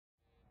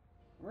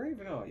Where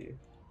even are you?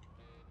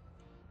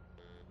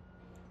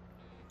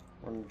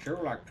 Wouldn't you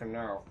like to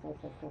know?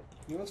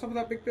 You on top of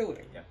that big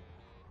building? Yeah.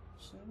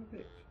 Son of a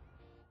bitch.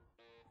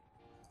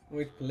 All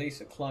these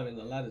police are climbing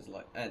the ladders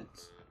like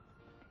ants.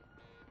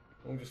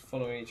 All just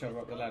following each other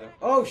up the ladder.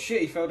 Oh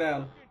shit, he fell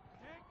down.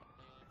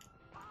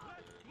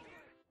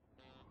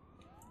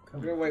 I'm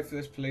gonna wait for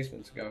this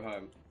policeman to go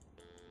home.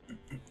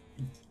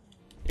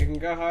 You can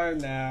go home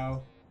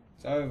now.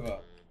 It's over.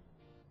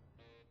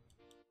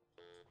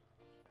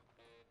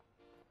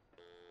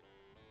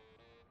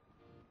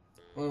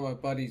 One of my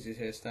buddies is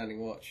here standing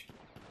watch.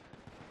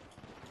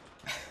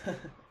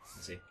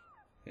 Is he?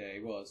 Yeah, he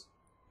was.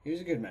 He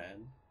was a good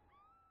man.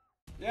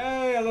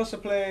 Yay, I lost a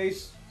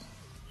place.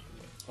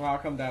 Well, I'll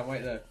come down,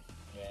 wait there.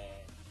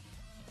 Yeah.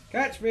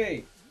 Catch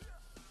me!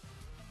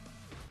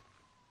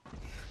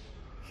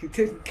 You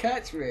didn't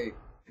catch me!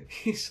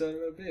 You son of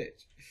a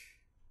bitch.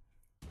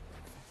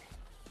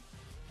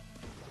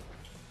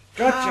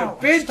 Gotcha, Ow,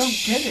 bitch! I just don't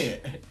get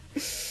it.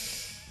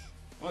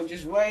 I'm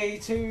just way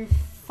too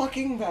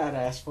fucking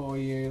badass for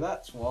you,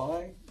 that's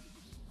why.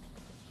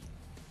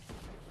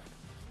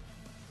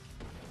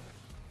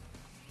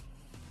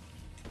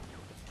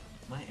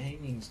 My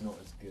aiming's not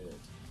as good.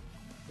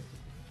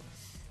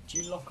 Do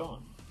you lock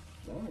on?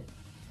 No.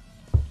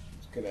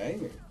 It's good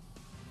aiming.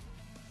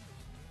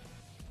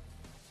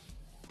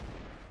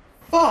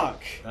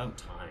 Fuck! About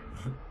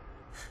time.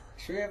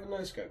 Should we have a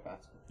no-scope battle?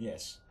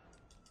 Yes.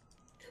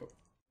 Cool.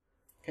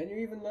 Can you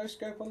even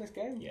no-scope on this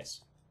game?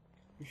 Yes.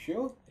 You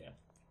sure? Yeah.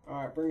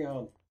 Alright, bring it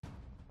on.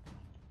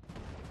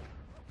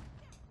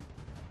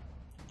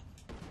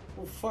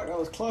 Oh fuck, that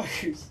was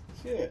close.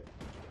 Shit.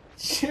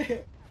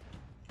 Shit.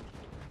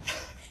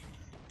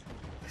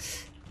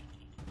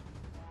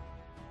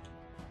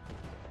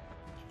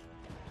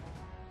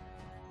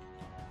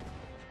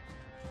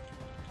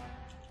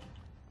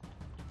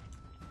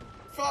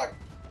 Fuck!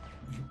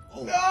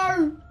 Oh.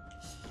 No!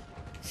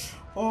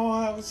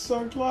 Oh, that was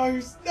so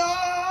close. No!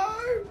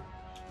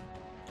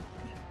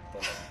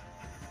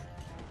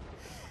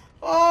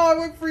 Oh, I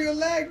went through your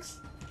legs.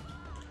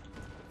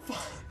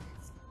 Fuck.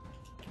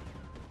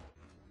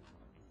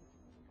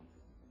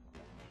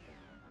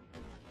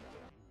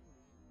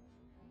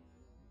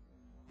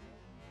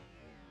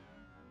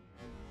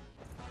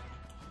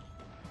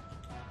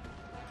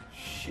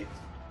 Shit.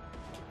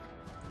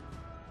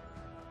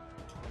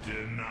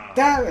 Denied.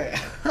 Damn it!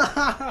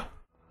 Oh,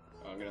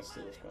 I'm gonna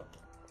steal this car.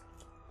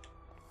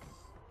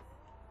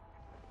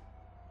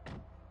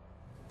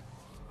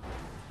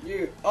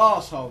 You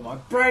asshole, my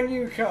brand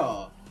new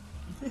car!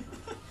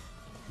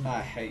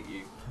 I hate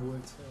you.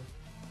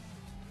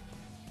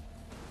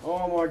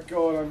 Oh my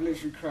god, I've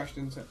literally crashed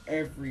into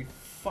every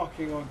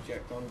fucking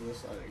object under the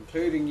sun,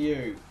 including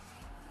you.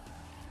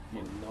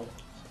 You knob.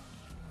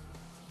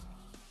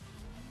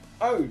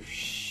 Oh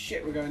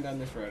shit, we're going down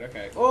this road,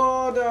 okay.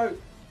 Oh no!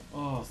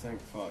 Oh,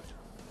 thank fuck.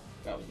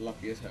 That was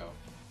lucky as hell.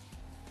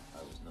 I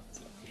was not as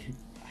lucky.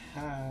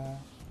 Aha.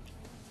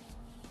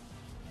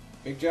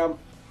 Big jump.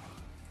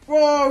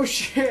 Whoa,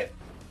 shit!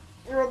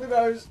 We're on the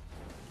nose.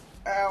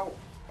 Ow.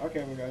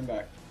 Okay, we're going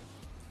back.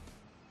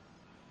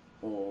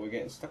 Oh, we're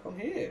getting stuck on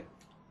here.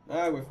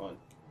 No, we're fine.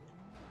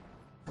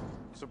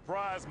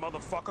 Surprise,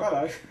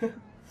 motherfucker. Hello.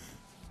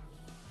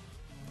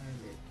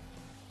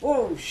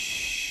 Oh,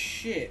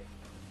 shit.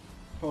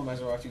 Come on,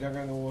 Maserati, don't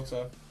go in the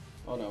water.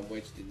 Oh no, I'm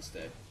wedged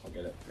instead. I'll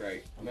get it.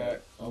 Great. I'll No, get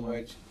it. I'm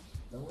wedged.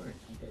 Don't worry,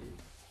 I'll get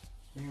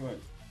you. You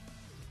won't.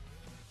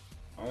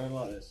 I don't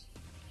like this.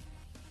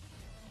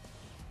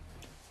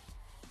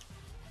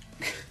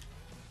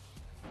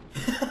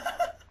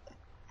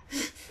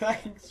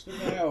 Thanks for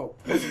the help,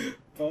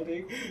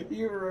 buddy.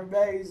 You were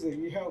amazing.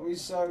 You helped me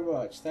so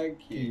much. Thank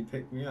Can you. you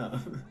pick me up?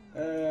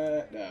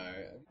 No.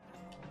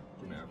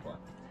 Give me a reply.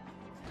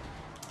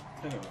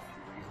 I don't know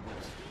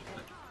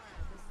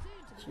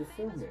if you're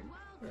filming.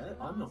 Yeah,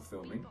 I'm not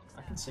filming.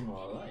 I can sing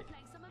all I like.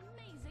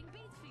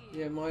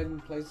 Yeah,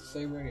 mine plays the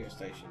same radio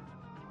station.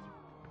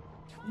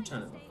 You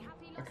turn it off.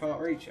 I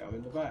can't reach it. I'm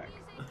in the back.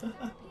 I was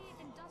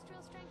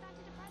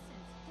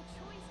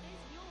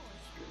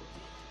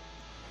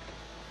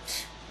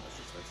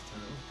just about to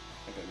turn it off.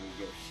 I don't need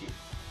your shit.